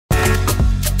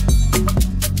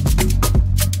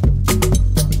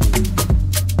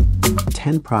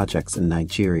10 projects in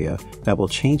Nigeria that will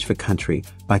change the country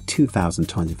by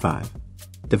 2025.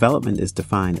 Development is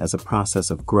defined as a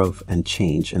process of growth and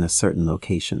change in a certain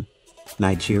location.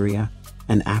 Nigeria,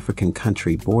 an African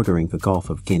country bordering the Gulf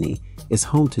of Guinea, is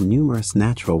home to numerous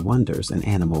natural wonders and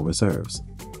animal reserves.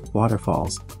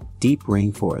 Waterfalls, deep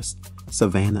rainforest,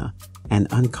 savanna, and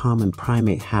uncommon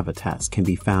primate habitats can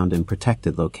be found in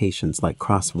protected locations like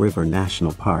Cross River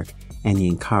National Park and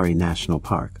Yankari National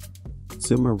Park.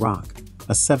 Zuma Rock,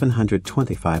 a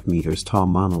 725 meters tall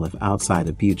monolith outside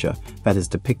Abuja that is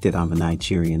depicted on the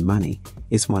Nigerian money,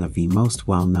 is one of the most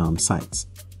well-known sites.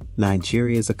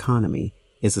 Nigeria's economy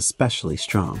is especially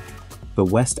strong. The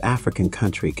West African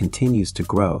country continues to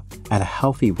grow at a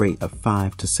healthy rate of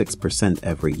 5 to 6%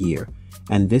 every year,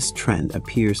 and this trend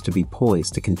appears to be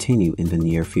poised to continue in the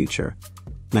near future.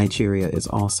 Nigeria is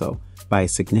also, by a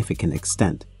significant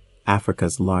extent,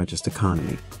 Africa's largest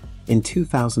economy. In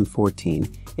 2014,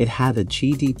 it had a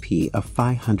GDP of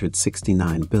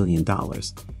 $569 billion,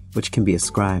 which can be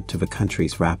ascribed to the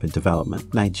country's rapid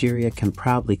development. Nigeria can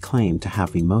proudly claim to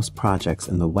have the most projects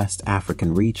in the West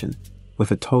African region,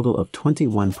 with a total of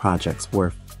 21 projects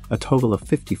worth a total of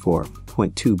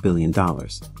 $54.2 billion.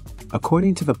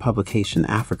 According to the publication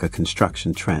Africa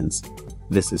Construction Trends,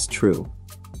 this is true.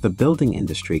 The building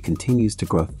industry continues to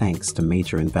grow thanks to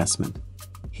major investment.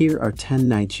 Here are 10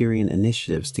 Nigerian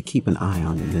initiatives to keep an eye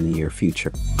on in the near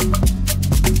future.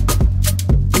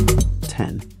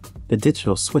 10. The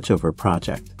Digital Switchover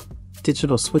Project.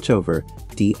 Digital Switchover,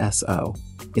 DSO,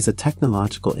 is a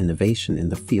technological innovation in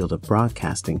the field of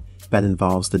broadcasting that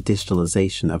involves the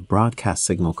digitalization of broadcast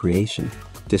signal creation,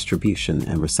 distribution,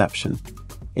 and reception.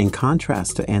 In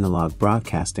contrast to analog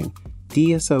broadcasting,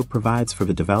 DSO provides for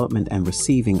the development and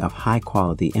receiving of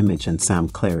high-quality image and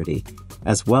sound clarity,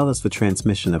 as well as the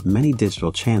transmission of many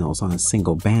digital channels on a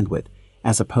single bandwidth,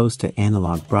 as opposed to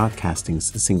analog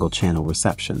broadcasting's single-channel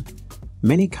reception.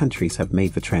 Many countries have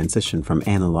made the transition from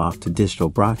analog to digital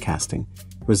broadcasting,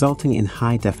 resulting in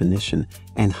high-definition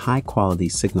and high-quality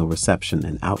signal reception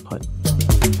and output.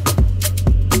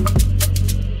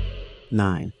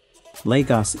 9.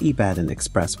 Lagos-Ibadan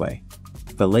Expressway.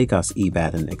 The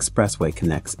Lagos-Ibadan Expressway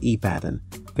connects Ibadan,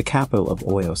 the capital of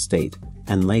Oyo State,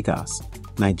 and Lagos,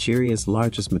 Nigeria's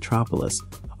largest metropolis,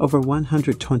 over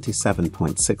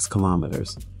 127.6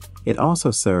 kilometers. It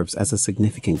also serves as a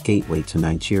significant gateway to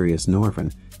Nigeria's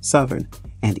northern, southern,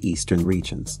 and eastern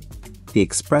regions. The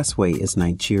expressway is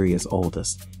Nigeria's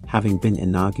oldest, having been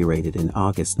inaugurated in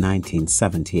August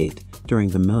 1978 during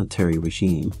the military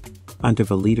regime, under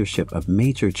the leadership of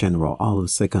Major General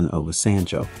Olusegun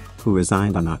Obasanjo, who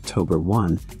resigned on October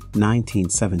 1,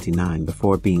 1979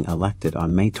 before being elected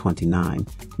on May 29,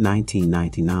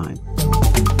 1999.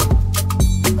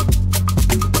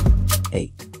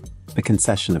 8. The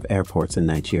concession of airports in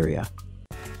Nigeria.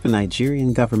 The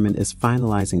Nigerian government is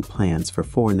finalizing plans for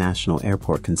 4 national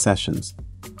airport concessions: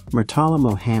 Murtala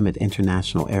Mohammed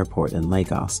International Airport in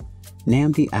Lagos,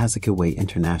 Nnamdi Azikiwe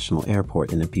International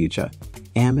Airport in Abuja,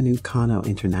 Aminu Kano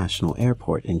International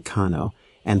Airport in Kano,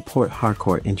 and Port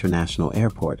Harcourt International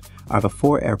Airport are the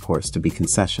 4 airports to be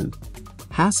concessioned.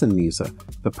 Hassan Musa,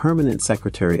 the permanent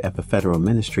secretary at the Federal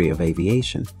Ministry of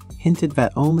Aviation, hinted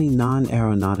that only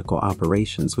non-aeronautical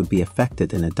operations would be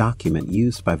affected in a document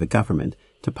used by the government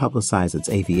to publicize its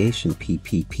aviation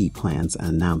PPP plans and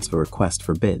announce the request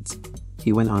for bids.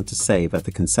 He went on to say that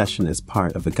the concession is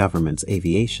part of the government's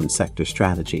aviation sector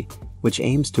strategy, which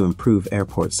aims to improve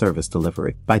airport service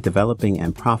delivery by developing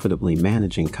and profitably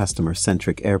managing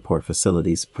customer-centric airport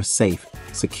facilities for safe,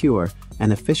 secure,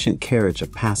 and efficient carriage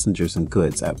of passengers and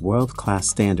goods at world-class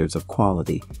standards of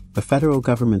quality. The federal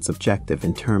government's objective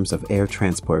in terms of air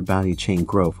transport value chain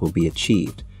growth will be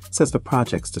achieved, says the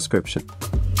project's description.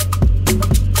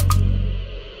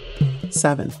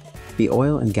 7. The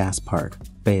Oil and Gas Park,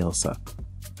 Bayelsa.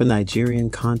 The Nigerian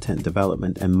Content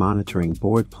Development and Monitoring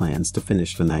Board plans to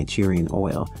finish the Nigerian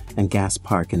Oil and Gas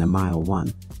Park in Mile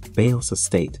 1, Bayelsa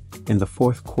State, in the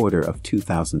 4th quarter of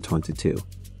 2022.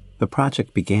 The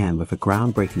project began with a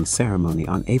groundbreaking ceremony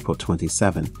on April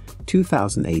 27,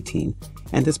 2018,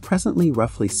 and is presently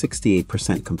roughly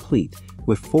 68% complete,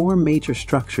 with 4 major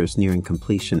structures nearing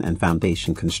completion and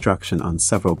foundation construction on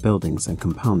several buildings and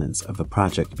components of the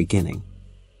project beginning.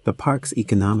 The park's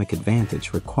economic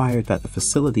advantage required that the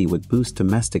facility would boost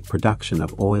domestic production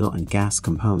of oil and gas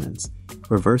components,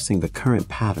 reversing the current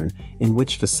pattern in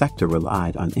which the sector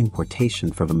relied on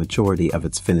importation for the majority of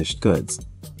its finished goods.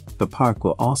 The park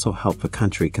will also help the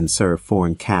country conserve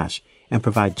foreign cash and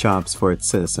provide jobs for its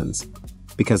citizens.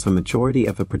 Because the majority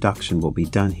of the production will be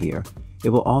done here, It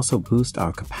will also boost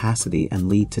our capacity and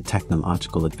lead to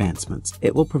technological advancements.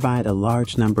 It will provide a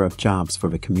large number of jobs for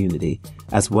the community,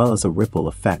 as well as a ripple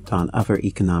effect on other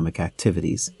economic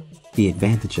activities. The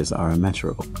advantages are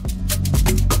immeasurable.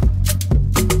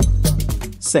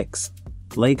 6.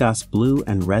 Lagos Blue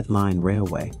and Red Line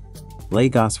Railway.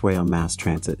 Lagos Rail Mass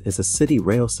Transit is a city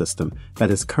rail system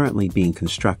that is currently being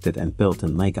constructed and built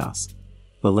in Lagos.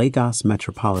 The Lagos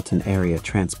Metropolitan Area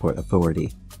Transport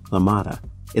Authority, LAMATA,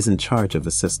 is in charge of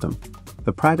the system.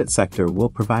 The private sector will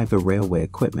provide the railway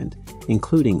equipment,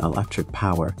 including electric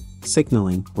power,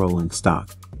 signaling, rolling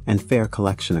stock, and fare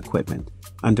collection equipment,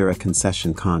 under a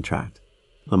concession contract.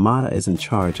 LAMATA is in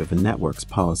charge of the network's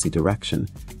policy direction,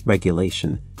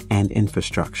 regulation, and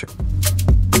infrastructure.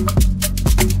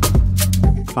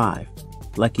 5.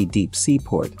 Lekki Deep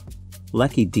Seaport.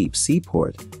 Lekki Deep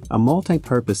Seaport, a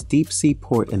multi-purpose deep sea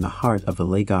port in the heart of the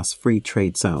Lagos Free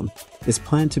Trade Zone, is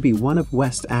planned to be one of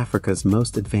West Africa's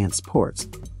most advanced ports,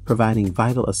 providing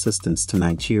vital assistance to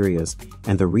Nigeria's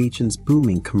and the region's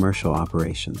booming commercial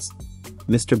operations.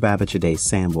 Mr. Babajide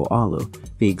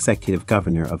Sanwo-Olu, the executive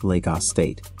governor of Lagos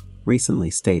State, recently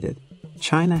stated,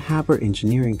 China Harbour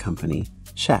Engineering Company,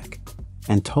 CHEC,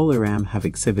 and Toliram have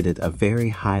exhibited a very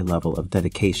high level of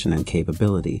dedication and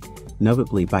capability,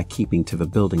 notably by keeping to the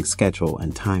building schedule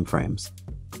and timeframes.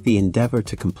 The endeavor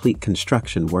to complete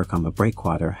construction work on the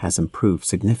breakwater has improved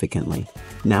significantly,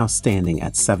 now standing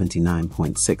at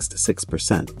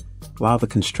 79.66%, while the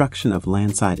construction of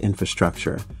landside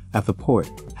infrastructure at the port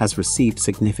has received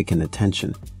significant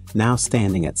attention, now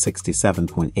standing at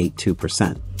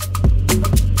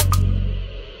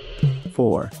 67.82%.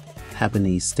 4.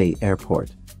 Ebonyi State Airport.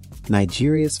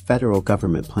 Nigeria's federal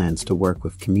government plans to work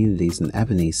with communities in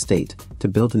Ebonyi State to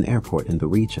build an airport in the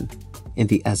region. In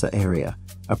the Eza area,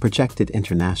 a projected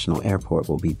international airport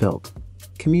will be built.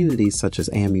 Communities such as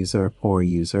Amuzer,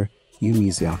 Oriyuzer,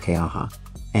 Umuziakeaha,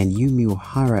 and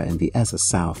Umuohara in the Eza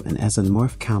South and Eza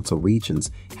North Council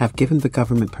regions have given the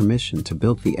government permission to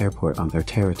build the airport on their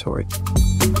territory.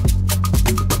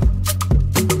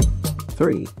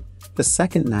 3. The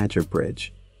Second Niger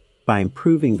Bridge. By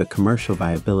improving the commercial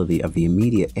viability of the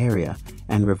immediate area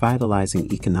and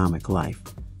revitalizing economic life,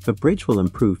 the bridge will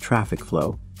improve traffic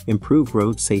flow, improve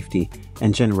road safety,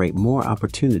 and generate more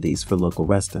opportunities for local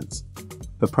residents.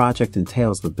 The project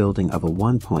entails the building of a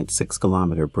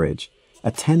 1.6-kilometer bridge,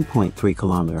 a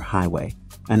 10.3-kilometer highway,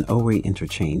 an Ori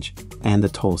interchange, and a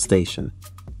toll station.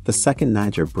 The Second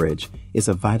Niger Bridge is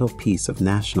a vital piece of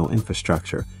national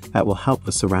infrastructure that will help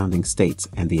the surrounding states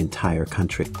and the entire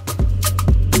country.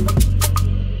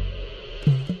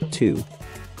 2.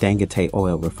 Dangote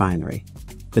Oil Refinery.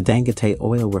 The Dangote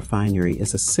Oil Refinery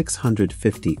is a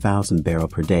 650,000 barrel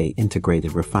per day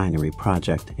integrated refinery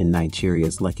project in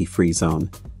Nigeria's Lekki Free Zone,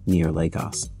 near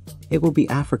Lagos. It will be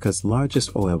Africa's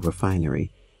largest oil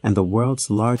refinery and the world's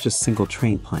largest single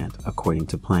train plant, according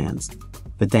to plans.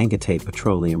 The Dangote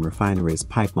Petroleum Refinery's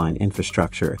pipeline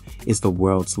infrastructure is the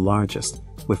world's largest,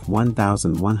 with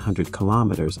 1,100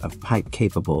 kilometers of pipe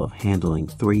capable of handling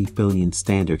 3 billion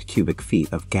standard cubic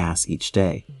feet of gas each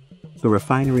day. The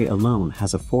refinery alone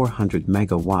has a 400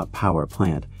 megawatt power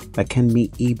plant that can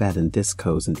meet EBED and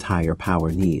DISCO's entire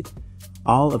power need.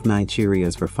 All of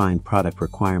Nigeria's refined product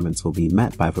requirements will be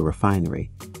met by the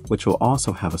refinery, which will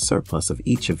also have a surplus of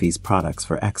each of these products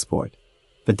for export.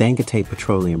 The Dangote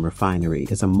Petroleum Refinery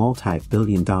is a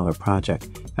multi-billion-dollar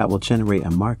project that will generate a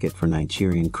market for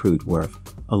Nigerian crude worth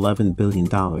 $11 billion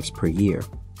per year.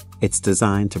 It's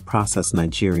designed to process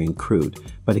Nigerian crude,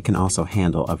 but it can also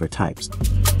handle other types.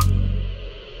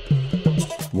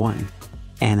 1.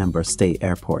 Anambra State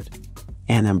Airport.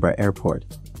 Anambra Airport,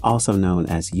 also known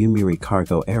as Umiri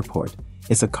Cargo Airport,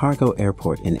 is a cargo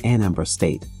airport in Anambra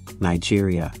State,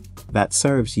 Nigeria, that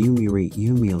serves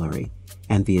Umiri,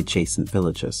 and the adjacent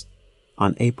villages.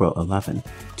 On April 11,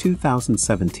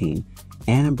 2017,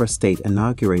 Anambra State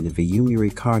inaugurated the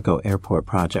Umiri Cargo Airport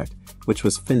project, which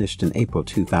was finished in April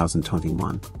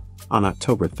 2021. On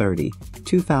October 30,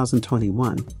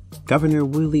 2021, Governor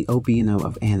Willie Obiano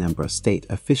of Anambra State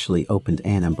officially opened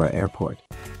Anambra Airport.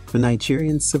 The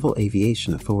Nigerian Civil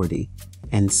Aviation Authority,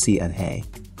 NCAA,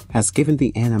 has given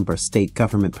the Anambra State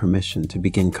government permission to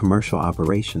begin commercial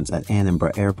operations at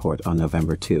Anambra Airport on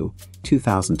November 2,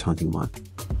 2021.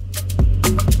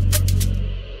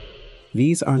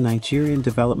 These are Nigerian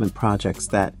development projects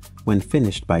that, when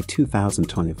finished by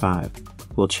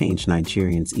 2025, will change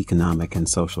Nigerians' economic and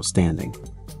social standing.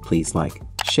 Please like,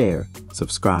 share,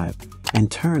 subscribe,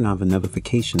 and turn on the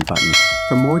notification button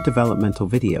for more developmental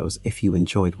videos if you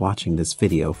enjoyed watching this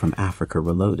video from Africa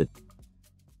Reloaded.